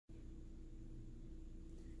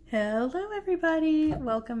Hello everybody,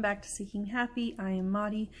 welcome back to Seeking Happy. I am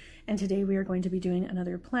Maudie, and today we are going to be doing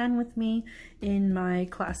another plan with me in my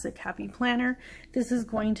classic happy planner. This is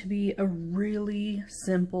going to be a really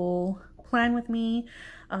simple plan with me,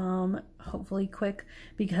 hopefully quick,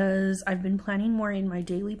 because I've been planning more in my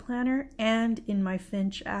daily planner and in my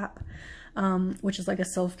Finch app, which is like a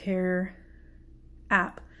self-care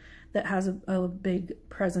app that has a big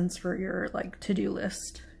presence for your like to-do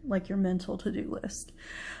list, like your mental to-do list.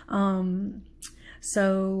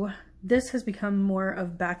 So this has become more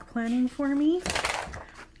of back planning for me,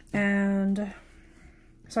 and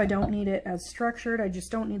so I don't need it as structured. I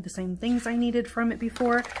just don't need the same things I needed from it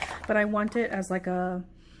before, but I want it as like a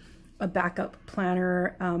backup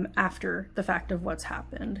planner after the fact of what's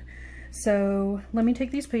happened. So let me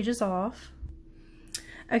take these pages off.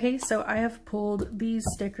 Okay, so I have pulled these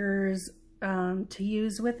stickers to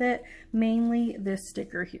use with it, mainly this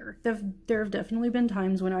sticker here. There have definitely been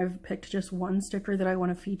times when I've picked just one sticker that I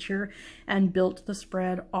want to feature and built the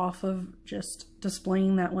spread off of just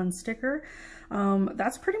displaying that one sticker.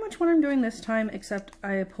 That's pretty much what I'm doing this time, except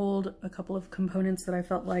I pulled a couple of components that I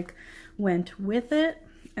felt like went with it.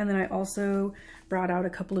 And then I also brought out a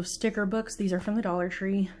couple of sticker books. These are from the Dollar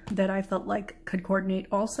Tree that I felt like could coordinate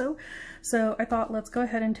also. So I thought, let's go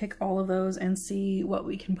ahead and take all of those and see what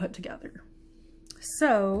we can put together.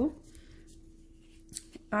 So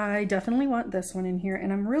I definitely want this one in here,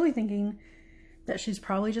 and I'm really thinking that she's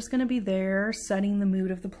probably just going to be there setting the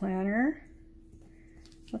mood of the planner.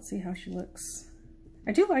 Let's see how she looks.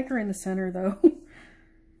 I do like her in the center though.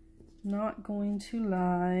 Not going to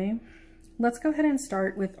lie. Let's go ahead and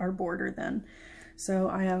start with our border then. So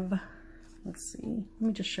I have, let's see, let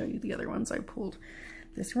me just show you the other ones I pulled.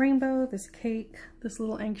 This rainbow, this cake, this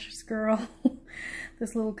little anxious girl,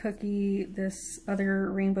 this little cookie, this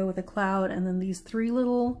other rainbow with a cloud, and then these three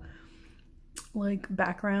little like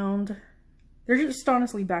background, they're just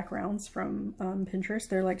honestly backgrounds from Pinterest.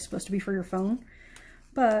 They're like supposed to be for your phone,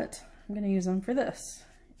 but I'm gonna use them for this.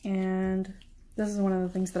 And this is one of the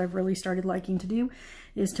things that I've really started liking to do,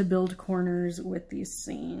 is to build corners with these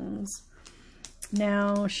scenes.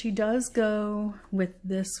 Now she does go with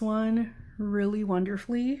this one really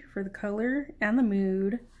wonderfully for the color and the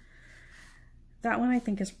mood. That one I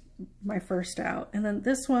think is my first out. And then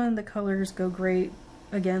this one, the colors go great.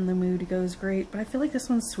 Again, the mood goes great, but I feel like this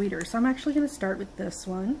one's sweeter. So I'm actually going to start with this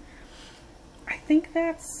one. I think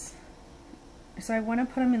that's, so I want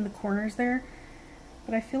to put them in the corners there,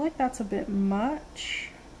 but I feel like that's a bit much,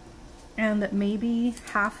 and that maybe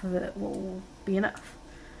half of it will be enough.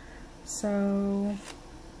 So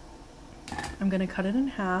I'm going to cut it in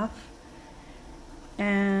half.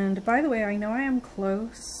 And by the way, I know I am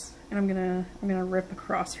close, and I'm gonna rip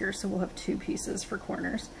across here, so we'll have two pieces for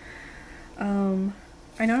corners. I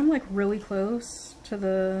know I'm like really close to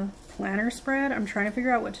the planner spread. I'm trying to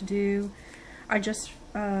figure out what to do. I just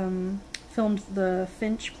filmed the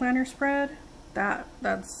Finch planner spread.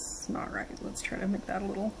 That's not right. Let's try to make that a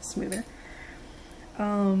little smoother.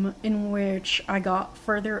 In which I got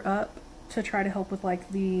further up to try to help with like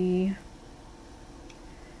the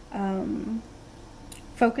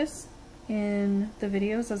focus in the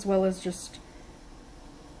videos, as well as just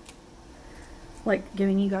like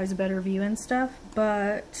giving you guys a better view and stuff,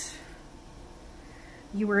 but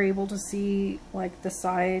you were able to see like the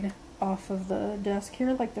side off of the desk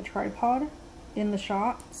here, like the tripod in the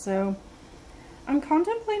shot. So I'm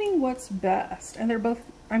contemplating what's best, and they're both,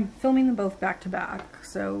 I'm filming them both back to back,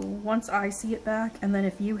 so once I see it back, and then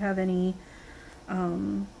if you have any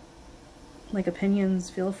like opinions,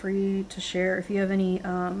 feel free to share. If you have any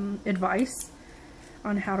advice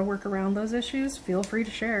on how to work around those issues, feel free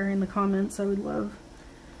to share in the comments. I would love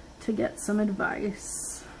to get some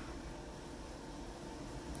advice,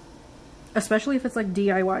 especially if it's like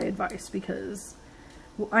DIY advice, because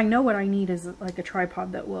I know what I need is like a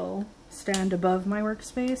tripod that will stand above my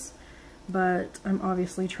workspace, but I'm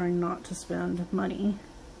obviously trying not to spend money,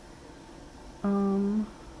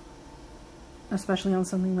 especially on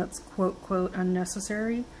something that's quote quote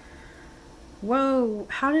unnecessary. Whoa,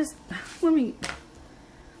 how does, let me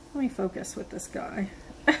focus with this guy.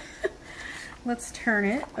 Let's turn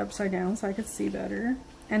it upside down so I can see better.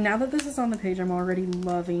 And now that this is on the page, I'm already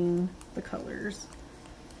loving the colors.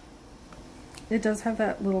 It does have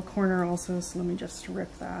that little corner also, so let me just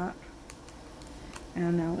rip that.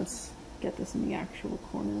 And now let's get this in the actual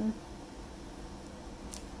corner.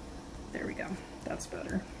 There we go, that's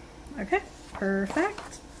better. Okay,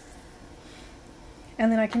 perfect. And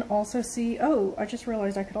then I can also see, oh, I just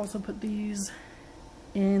realized I could also put these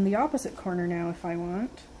in the opposite corner now if I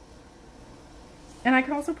want. And I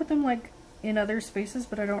could also put them like in other spaces,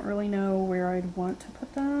 but I don't really know where I'd want to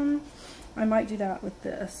put them. I might do that with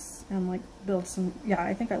this and like build some, yeah,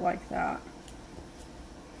 I think I like that.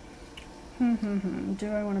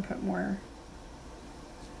 Do I want to put more?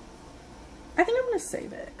 I think I'm going to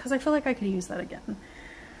save it because I feel like I could use that again.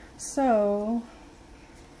 So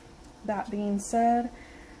that being said,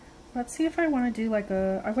 let's see if I want to do like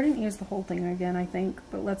a, I wouldn't use the whole thing again, I think,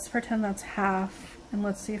 but let's pretend that's half, and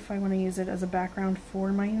let's see if I want to use it as a background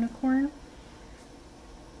for my unicorn.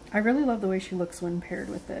 I really love the way she looks when paired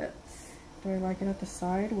with it. Do I like it at the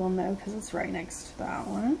side? Well, no, because it's right next to that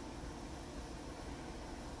one.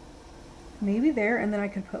 Maybe there, and then I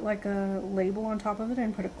could put like a label on top of it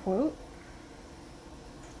and put a quote.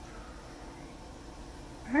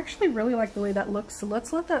 I actually really like the way that looks, so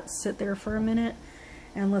let's let that sit there for a minute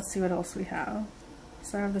and let's see what else we have.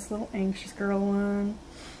 So I have this little anxious girl one.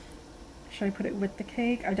 Should I put it with the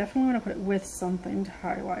cake? I definitely want to put it with something to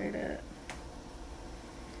highlight it.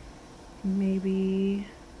 Maybe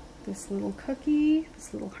this little cookie,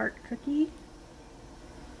 this little heart cookie.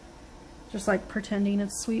 Just like pretending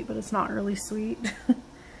it's sweet, but it's not really sweet.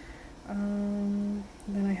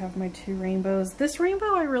 Then I have my two rainbows. This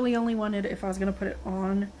rainbow I really only wanted if I was going to put it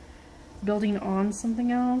on, building on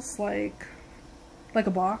something else, like a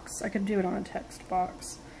box. I could do it on a text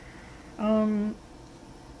box. Now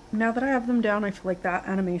that I have them down, I feel like that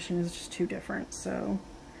animation is just too different, so...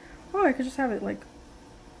 Oh, I could just have it like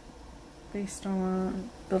based on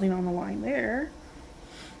building on the line there.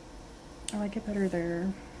 I like it better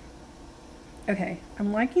there. Okay,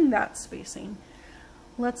 I'm liking that spacing.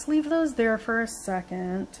 Let's leave those there for a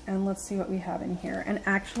second and let's see what we have in here. And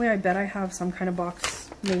actually, I bet I have some kind of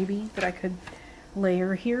box maybe that I could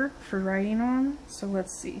layer here for writing on. So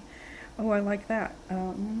let's see. Oh, I like that. I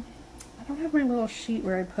don't have my little sheet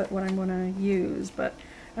where I put what I'm going to use, but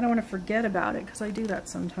I don't want to forget about it because I do that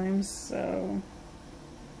sometimes. So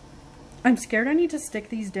I'm scared I need to stick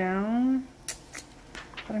these down,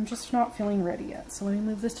 but I'm just not feeling ready yet. So let me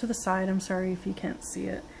move this to the side. I'm sorry if you can't see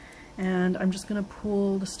it. And I'm just going to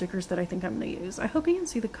pull the stickers that I think I'm going to use. I hope you can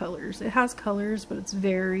see the colors. It has colors, but it's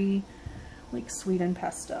very like sweet and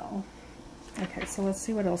pastel. Okay, so let's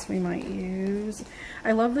see what else we might use.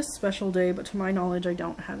 I love this special day, but to my knowledge, I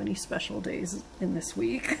don't have any special days in this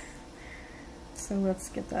week. So let's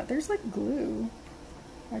get that. There's like glue.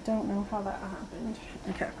 I don't know how that happened.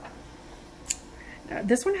 Okay.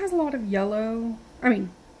 This one has a lot of yellow,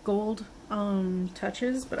 gold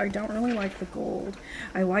touches, but I don't really like the gold.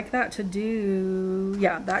 I like that to do,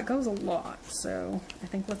 yeah, that goes a lot. So I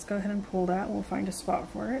think let's go ahead and pull that. We'll find a spot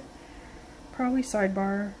for it. Probably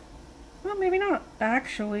sidebar. Well, maybe not.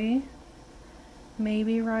 Actually,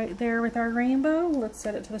 maybe right there with our rainbow. Let's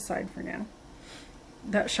set it to the side for now.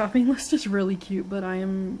 That shopping list is really cute, but I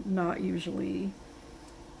am not usually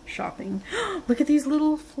shopping. Look at these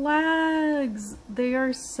little flags. They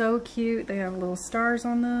are so cute. They have little stars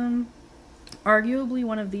on them. Arguably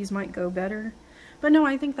one of these might go better, but no,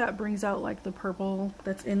 I think that brings out like the purple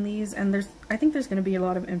that's in these, and I think there's going to be a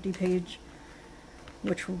lot of empty page,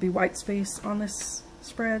 which will be white space on this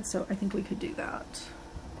spread, so I think we could do that.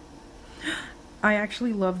 I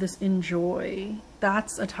actually love this Enjoy.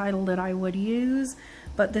 That's a title that I would use,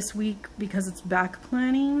 but this week, because it's back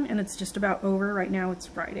planning and it's just about over right now, it's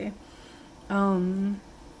Friday,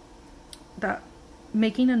 that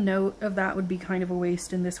making a note of that would be kind of a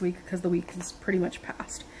waste in this week because the week is pretty much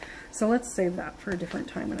past. So let's save that for a different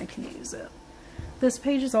time when I can use it. This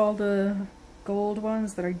page is all the gold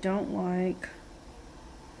ones that I don't like.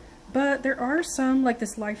 But there are some, like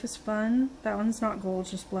this Life is Fun. That one's not gold,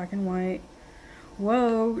 it's just black and white.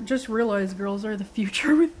 Whoa, just realized girls are the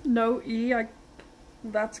future with no E.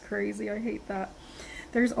 That's crazy, I hate that.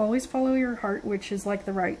 There's Always Follow Your Heart, which is like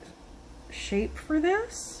the right shape for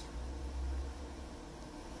this.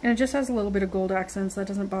 And it just has a little bit of gold accents. That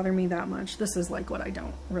doesn't bother me that much. This is like what I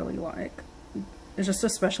don't really like. It's just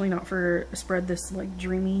especially not for a spread this like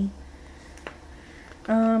dreamy.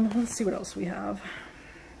 Let's see what else we have.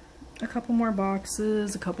 A couple more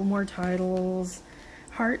boxes, a couple more titles.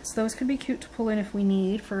 Hearts, those could be cute to pull in if we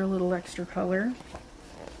need for a little extra color.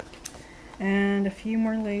 And a few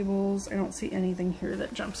more labels. I don't see anything here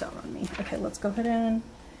that jumps out on me. Okay, let's go ahead and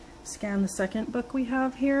scan the second book we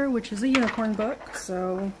have here, which is a unicorn book,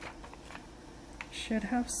 so should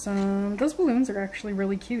have some. Those balloons are actually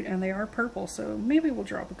really cute and they are purple, so maybe we'll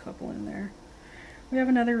drop a couple in there. We have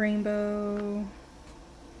another rainbow.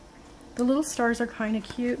 The little stars are kind of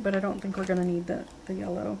cute, but I don't think we're going to need the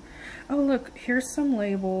yellow. Oh look, here's some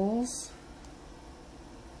labels.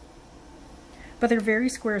 But they're very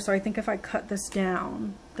square, so I think if I cut this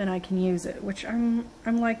down, then I can use it, which I'm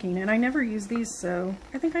liking. And I never use these, so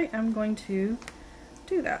I think I am going to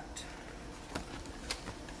do that.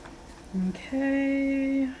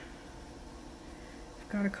 Okay. I've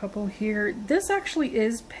got a couple here. This actually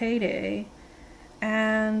is Payday,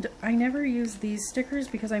 and I never use these stickers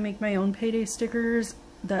because I make my own Payday stickers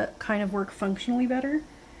that kind of work functionally better.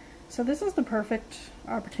 So this is the perfect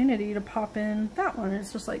opportunity to pop in that one.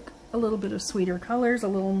 It's just like a little bit of sweeter colors, a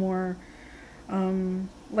little more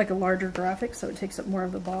like a larger graphic, so it takes up more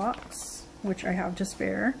of the box, which I have to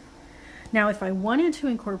spare. Now if I wanted to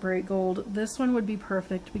incorporate gold, this one would be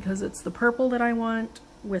perfect because it's the purple that I want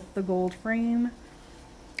with the gold frame,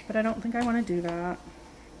 but I don't think I want to do that.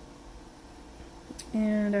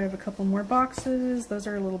 And I have a couple more boxes. Those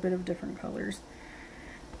are a little bit of different colors.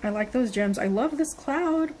 I like those gems. I love this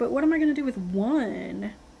cloud, but what am I going to do with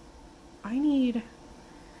one? I need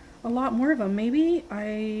a lot more of them. Maybe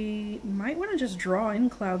I might want to just draw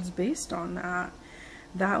in clouds based on that.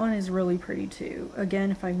 That one is really pretty too.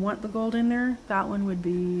 Again, if I want the gold in there, that one would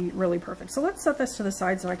be really perfect. So let's set this to the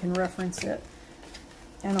side so I can reference it,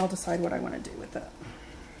 and I'll decide what I want to do with it.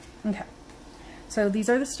 Okay, so these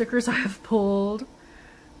are the stickers I have pulled.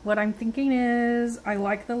 What I'm thinking is I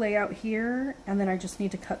like the layout here, and then I just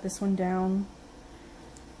need to cut this one down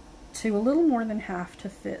to a little more than half to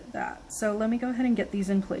fit that. So let me go ahead and get these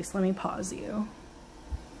in place. Let me pause you.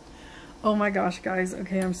 Oh my gosh, guys.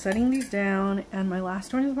 Okay, I'm setting these down, and my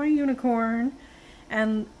last one is my unicorn,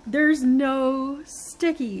 and there's no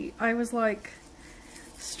sticky. I was like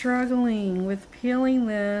struggling with peeling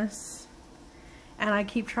this, and I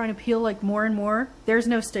keep trying to peel like more and more. There's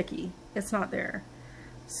no sticky. It's not there.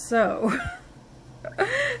 So,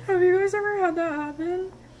 have you guys ever had that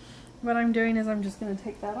happen? What I'm doing is I'm just going to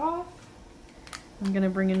take that off. I'm going to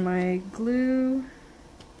bring in my glue.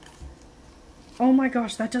 Oh my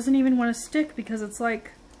gosh, that doesn't even want to stick because it's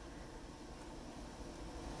like,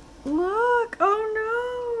 look,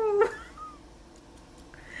 oh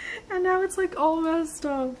no. And now it's like all messed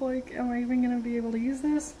up. Like, am I even going to be able to use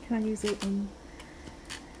this? Can I use it?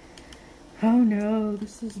 Oh no,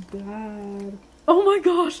 this is bad. Oh my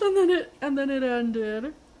gosh, and then it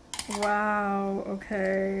ended. Wow,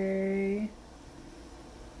 okay.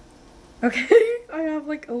 Okay, I have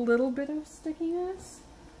like a little bit of stickiness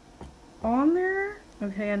on there.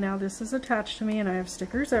 Okay, and now this is attached to me and I have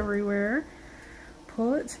stickers everywhere.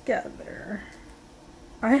 Pull it together.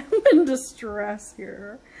 I am in distress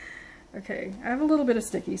here. Okay, I have a little bit of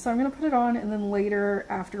sticky, so I'm gonna put it on, and then later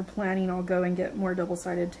after planning I'll go and get more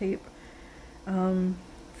double-sided tape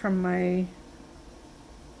from my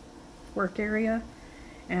work area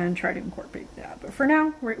and try to incorporate that. But for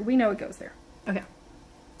now, we know it goes there. Okay,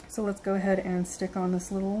 so let's go ahead and stick on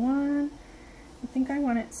this little one. I think I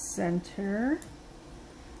want it center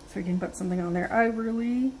so we can put something on there. I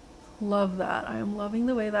really love that. I am loving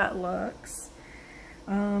the way that looks.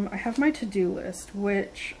 I have my to-do list,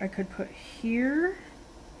 which I could put here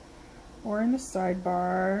or in the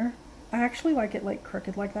sidebar. I actually like it like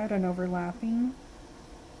crooked like that and overlapping.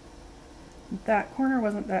 That corner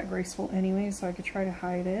wasn't that graceful anyway, so I could try to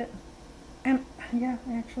hide it. And yeah,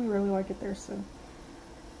 I actually really like it there, so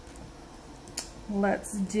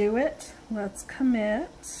let's do it. Let's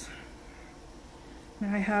commit.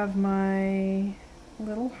 Now I have my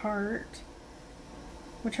little heart,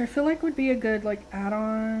 which I feel like would be a good like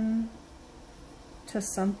add-on to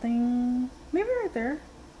something. Maybe right there.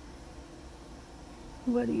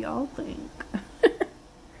 What do y'all think?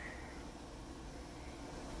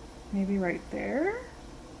 Maybe right there?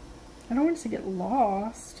 I don't want it to get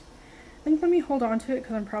lost. I think let me hold on to it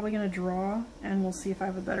because I'm probably going to draw, and we'll see if I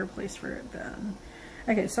have a better place for it then.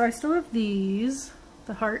 Okay, so I still have these,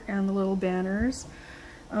 the heart and the little banners.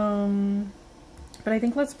 But I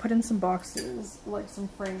think let's put in some boxes, like some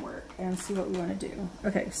framework, and see what we want to do.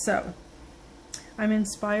 Okay, so I'm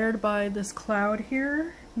inspired by this cloud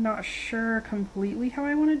here. Not sure completely how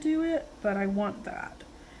I want to do it, but I want that.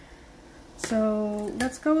 So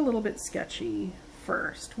let's go a little bit sketchy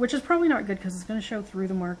first, which is probably not good because it's going to show through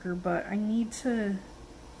the marker, but I need to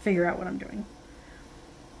figure out what I'm doing.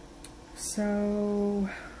 So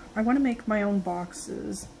I want to make my own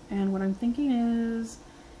boxes, and what I'm thinking is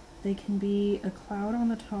they can be a cloud on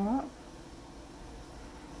the top.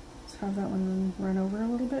 Let's have that one run over a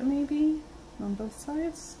little bit maybe on both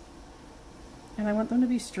sides. And I want them to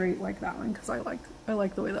be straight like that one because I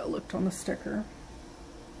like the way that looked on the sticker.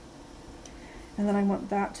 And then I want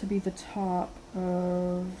that to be the top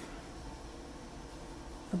of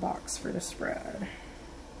the box for the spread.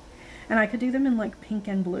 And I could do them in like pink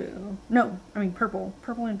and blue. No, I mean purple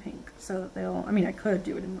and pink, so that they'll, I mean I could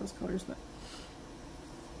do it in those colors, but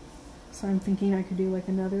So I'm thinking I could do like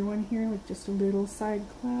another one here, like just a little side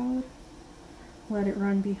cloud. Let it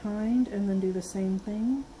run behind and then do the same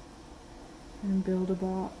thing. And build a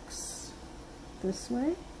box this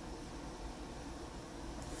way.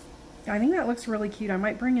 I think that looks really cute. I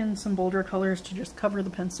might bring in some bolder colors to just cover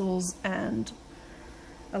the pencils and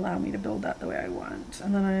allow me to build that the way I want.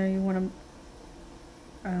 And then I want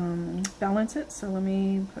to balance it, so let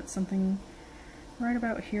me put something right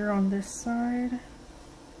about here on this side.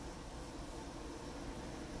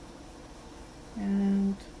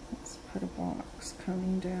 And let's put a box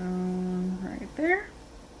coming down right there.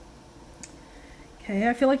 Okay,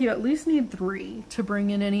 I feel like you at least need 3 to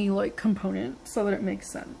bring in any like component so that it makes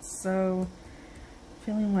sense. So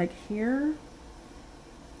feeling like here,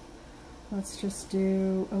 let's just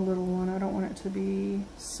do a little one. I don't want it to be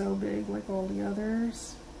so big like all the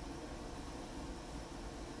others.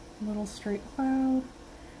 Little straight cloud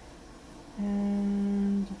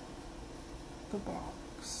and the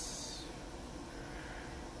box.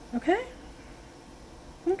 Okay.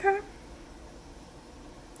 Okay.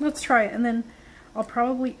 Let's try it, and then I'll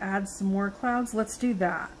probably add some more clouds. Let's do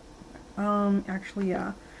that. Actually,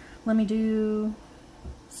 yeah. Let me do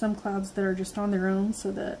some clouds that are just on their own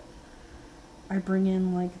so that I bring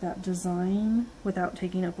in like that design without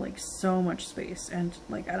taking up like so much space, and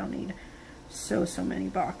like I don't need so many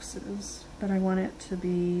boxes, but I want it to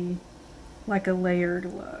be like a layered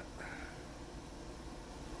look.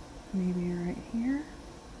 Maybe right here.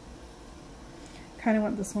 Kind of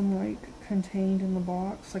want this one like contained in the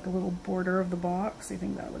box, like a little border of the box. I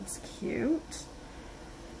think that looks cute.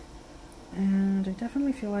 And I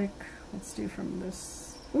definitely feel like, let's do from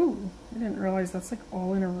this. Ooh, I didn't realize that's like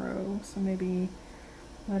all in a row. So maybe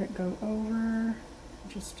let it go over.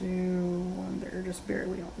 Just do one there, just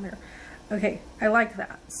barely on there. Okay, I like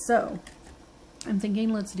that. So I'm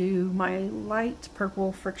thinking let's do my light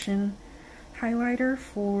purple friction highlighter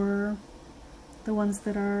for the ones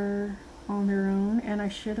that are on their own, and I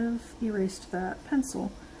should have erased that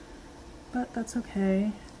pencil, but that's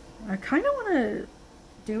okay. I kind of want to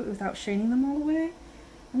do it without shading them all the way.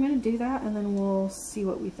 I'm going to do that and then we'll see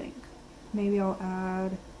what we think. Maybe I'll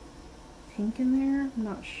add pink in there, I'm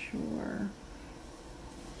not sure.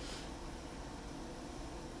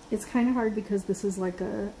 It's kind of hard because this is like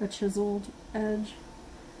a chiseled edge,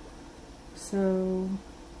 so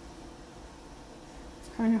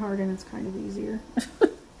it's kind of hard and it's kind of easier.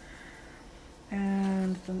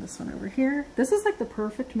 And then this one over here. This is like the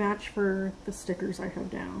perfect match for the stickers I have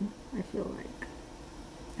down, I feel like.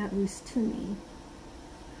 At least to me.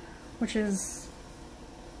 Which is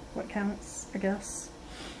what counts, I guess.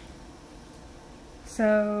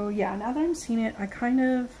 So yeah, now that I'm seeing it, I kind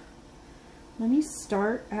of, let me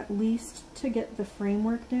start at least to get the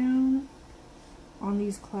framework down on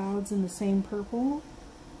these clouds in the same purple.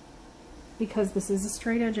 Because this is a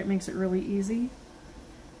straight edge, it makes it really easy.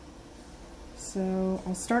 So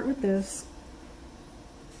I'll start with this,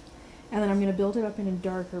 and then I'm going to build it up in a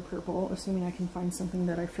darker purple, assuming I can find something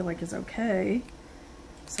that I feel like is okay.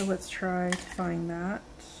 So let's try to find that.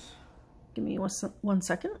 Give me 1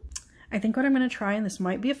 second. I think what I'm going to try, and this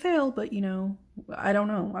might be a fail, but you know, I don't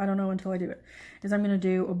know until I do it, is I'm going to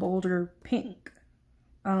do a bolder pink.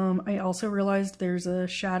 I also realized there's a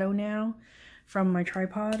shadow now from my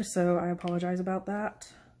tripod, so I apologize about that.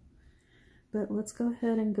 But let's go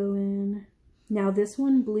ahead and go in. Now this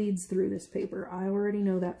one bleeds through this paper. I already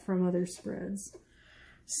know that from other spreads.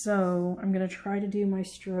 So I'm going to try to do my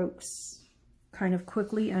strokes kind of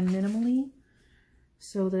quickly and minimally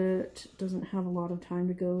so that it doesn't have a lot of time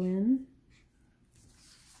to go in.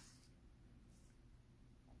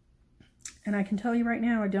 And I can tell you right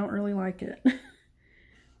now, I don't really like it.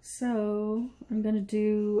 So I'm going to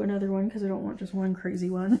do another one because I don't want just one crazy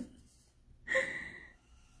one.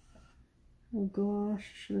 Oh gosh,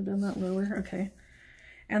 should have done that lower. Okay.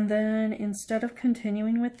 And then instead of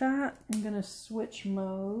continuing with that, I'm going to switch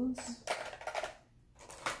modes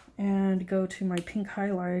and go to my pink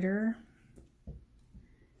highlighter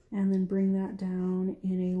and then bring that down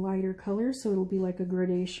in a lighter color so it'll be like a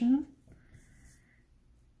gradation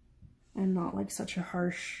and not like such a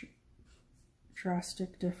harsh,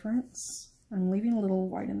 drastic difference. I'm leaving a little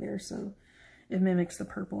white in there so it mimics the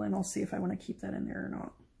purple, and I'll see if I want to keep that in there or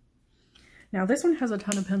not. Now this one has a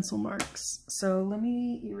ton of pencil marks, so let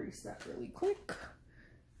me erase that really quick.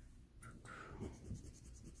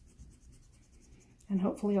 And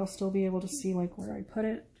hopefully I'll still be able to see like where I put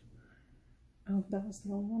it. Oh, that was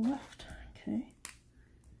the only one left. Okay.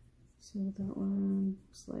 So that one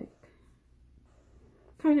looks like,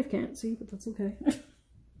 kind of can't see, but that's okay.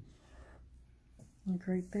 Like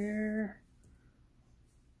right there.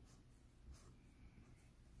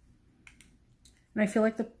 And I feel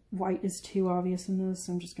like the white is too obvious in this,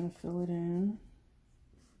 so I'm just going to fill it in.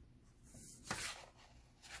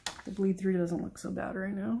 The bleed through doesn't look so bad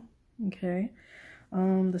right now. Okay.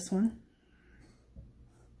 This one.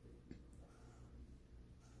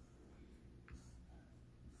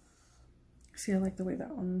 See, I like the way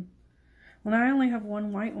that one... Well, now I only have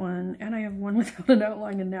one white one, and I have one without an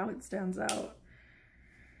outline, and now it stands out.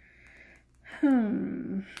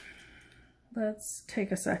 Let's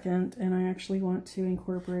take a second, and I actually want to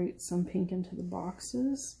incorporate some pink into the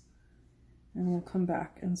boxes, and we'll come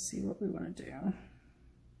back and see what we want to do.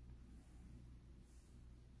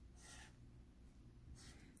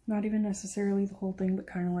 Not even necessarily the whole thing, but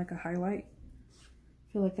kind of like a highlight.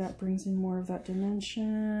 I feel like that brings in more of that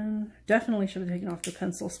dimension. Definitely should have taken off the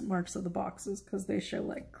pencil marks of the boxes because they show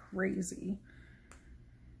like crazy.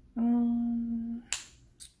 But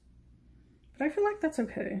I feel like that's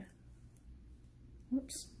okay.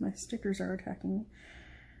 Whoops, my stickers are attacking me.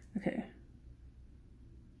 Okay.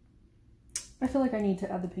 I feel like I need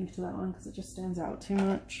to add the pink to that one because it just stands out too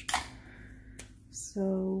much.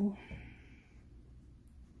 So,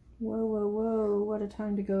 whoa, whoa, whoa, what a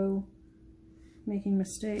time to go making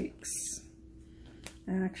mistakes.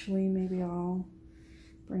 Actually, maybe I'll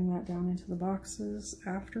bring that down into the boxes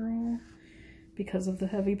after all because of the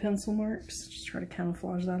heavy pencil marks. Just try to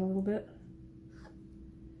camouflage that a little bit.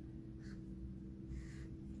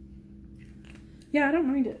 Yeah, I don't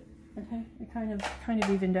mind it. Okay, it kind of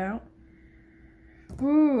evened out.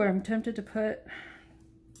 Ooh, I'm tempted to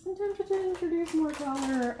introduce more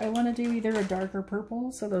color. I want to do either a darker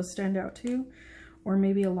purple, so those stand out too, or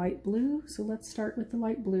maybe a light blue. So let's start with the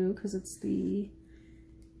light blue because it's the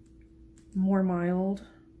more mild.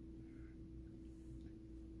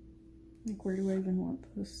 Like, where do I even want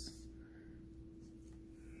this?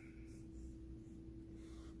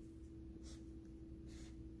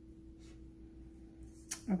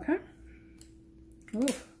 Okay.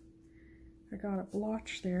 Oof. I got a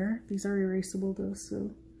blotch there. These are erasable though,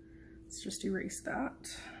 so let's just erase that.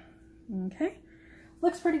 Okay.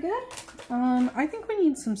 Looks pretty good. I think we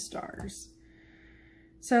need some stars.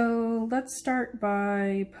 So let's start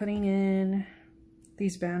by putting in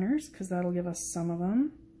these banners because that'll give us some of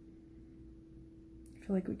them. I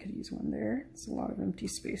feel like we could use one there. It's a lot of empty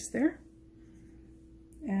space there.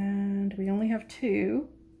 And we only have two.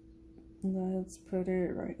 Let's put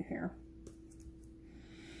it right here.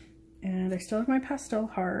 And I still have my pastel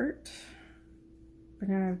heart, but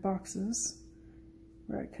now I have boxes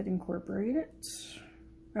where I could incorporate it.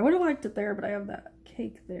 I would have liked it there, but I have that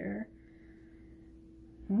cake there.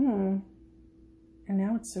 And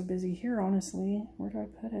now it's so busy here, honestly. Where do I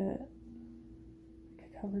put it?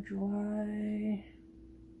 Cover July.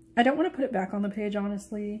 I don't want to put it back on the page,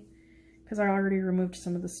 honestly, because I already removed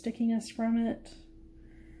some of the stickiness from it.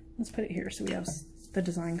 Let's put it here so we have the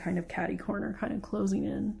design kind of catty corner kind of closing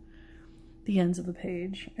in the ends of the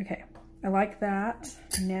page. Okay, I like that.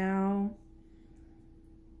 Now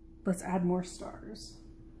let's add more stars.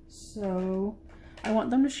 So I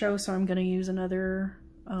want them to show, so I'm going to use another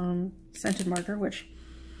scented marker, which,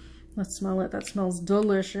 let's smell it. That smells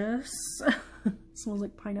delicious. Smells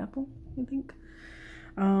like pineapple, I think.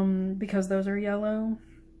 Because those are yellow,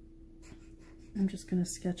 I'm just going to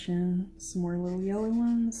sketch in some more little yellow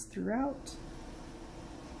ones throughout.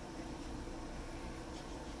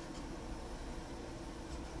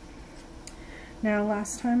 Now,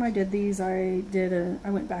 last time I did these, I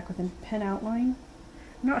went back with a pen outline.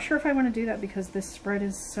 I'm not sure if I want to do that because this spread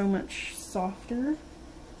is so much softer.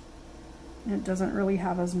 And it doesn't really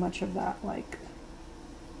have as much of that, like,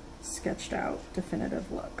 sketched out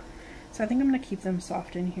definitive look. So I think I'm going to keep them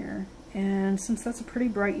soft in here. And since that's a pretty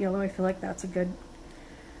bright yellow, I feel like that's a good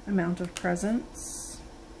amount of presence.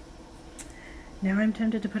 Now I'm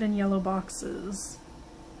tempted to put in yellow boxes.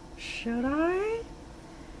 Should I?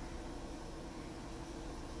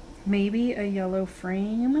 Maybe a yellow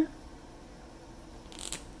frame.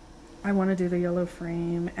 I want to do the yellow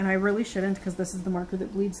frame, and I really shouldn't because this is the marker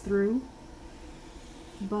that bleeds through.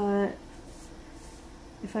 But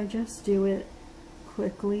if I just do it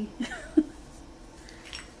quickly,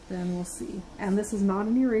 then we'll see. And this is not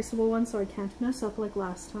an erasable one, so I can't mess up like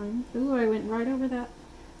last time. Ooh, I went right over that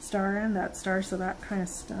star and that star, so that kind of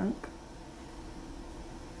stunk.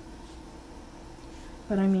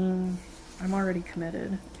 But I mean, I'm already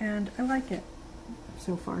committed, and I like it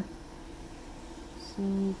so far.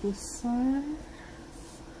 So this side,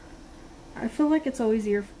 I feel like it's always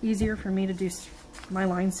easier for me to do my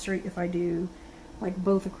lines straight if I do like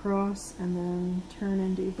both across and then turn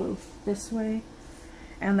and do both this way.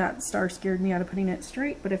 And that star scared me out of putting it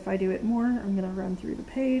straight, but if I do it more, I'm gonna run through the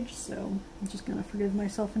page, so I'm just gonna forgive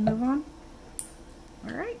myself and move on.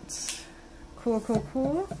 All right, cool, cool,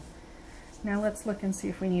 cool. Now let's look and see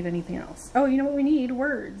if we need anything else. Oh, you know what we need?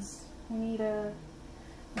 Words. We need a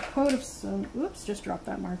quote of some, oops, just dropped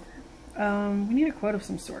that marker. We need a quote of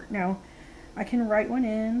some sort. Now, I can write one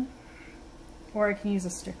in, or I can use a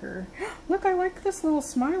sticker. Look, I like this little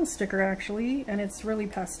smile sticker actually, and it's really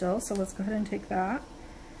pastel, so let's go ahead and take that.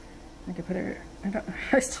 I could put it,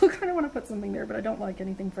 I still kind of want to put something there, but I don't like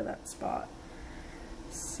anything for that spot.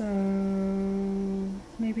 So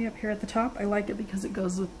maybe up here at the top. I like it because it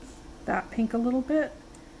goes with that pink a little bit.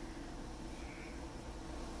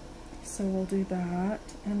 So we'll do that,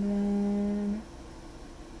 and then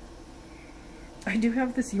I do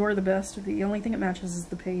have this "You're the Best." The only thing it matches is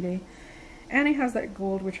the payday, and it has that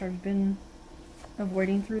gold, which I've been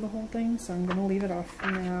avoiding through the whole thing, so I'm gonna leave it off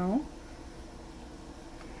for now.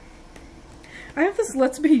 I have this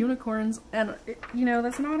 "Let's be unicorns," and you know,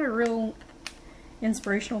 that's not a real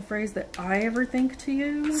inspirational phrase that I ever think to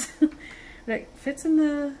use. But it fits in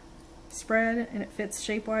the spread and it fits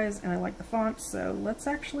shape-wise, and I like the font, so let's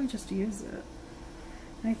actually just use it.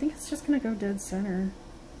 And I think it's just gonna go dead center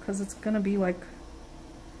because it's gonna be like,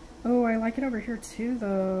 oh, I like it over here too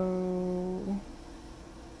though.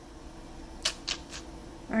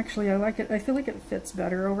 Actually, I like it. I feel like it fits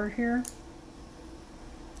better over here,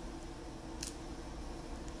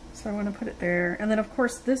 so I want to put it there. And then of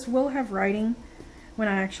course this will have writing when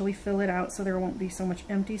I actually fill it out, so there won't be so much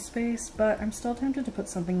empty space, but I'm still tempted to put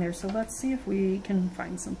something there, so let's see if we can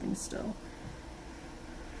find something still.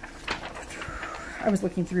 I was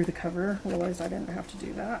looking through the cover, realized I didn't have to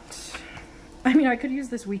do that. I mean, I could use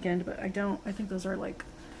 "This Weekend," but I don't. I think those are like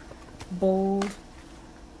bold,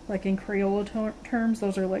 like in Crayola terms,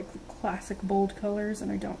 those are like the classic bold colors,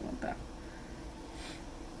 and I don't want that.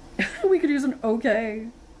 We could use an "okay,"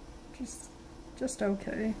 just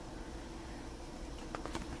okay.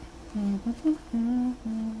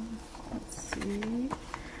 Let's see.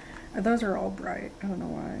 Those are all bright. I don't know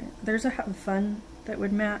why. There's a "Have Fun" that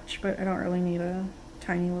would match, but I don't really need a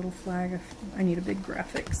tiny little flag. I need a big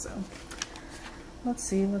graphic, so let's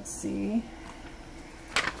see, let's see.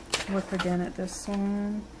 Look again at this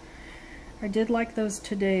one. I did like those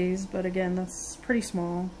 "Todays," but again, that's pretty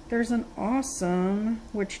small. There's an "Awesome,"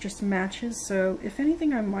 which just matches, so if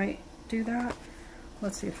anything, I might do that.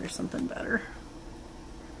 Let's see if there's something better.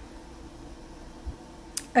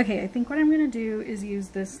 Okay, I think what I'm going to do is use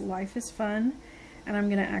this "Life is Fun," and I'm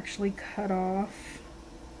going to actually cut off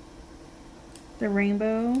the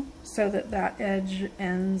rainbow so that that edge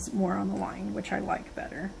ends more on the line, which I like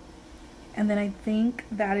better. And then I think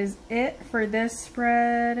that is it for this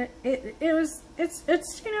spread. It's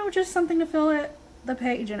you know, just something to fill the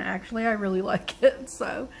page, and actually I really like it,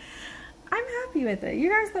 so I'm happy with it. You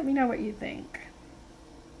guys let me know what you think.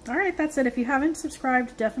 Alright, that's it. If you haven't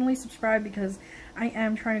subscribed, definitely subscribe because I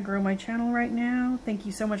am trying to grow my channel right now. Thank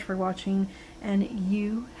you so much for watching, and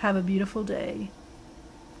you have a beautiful day.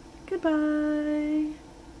 Goodbye.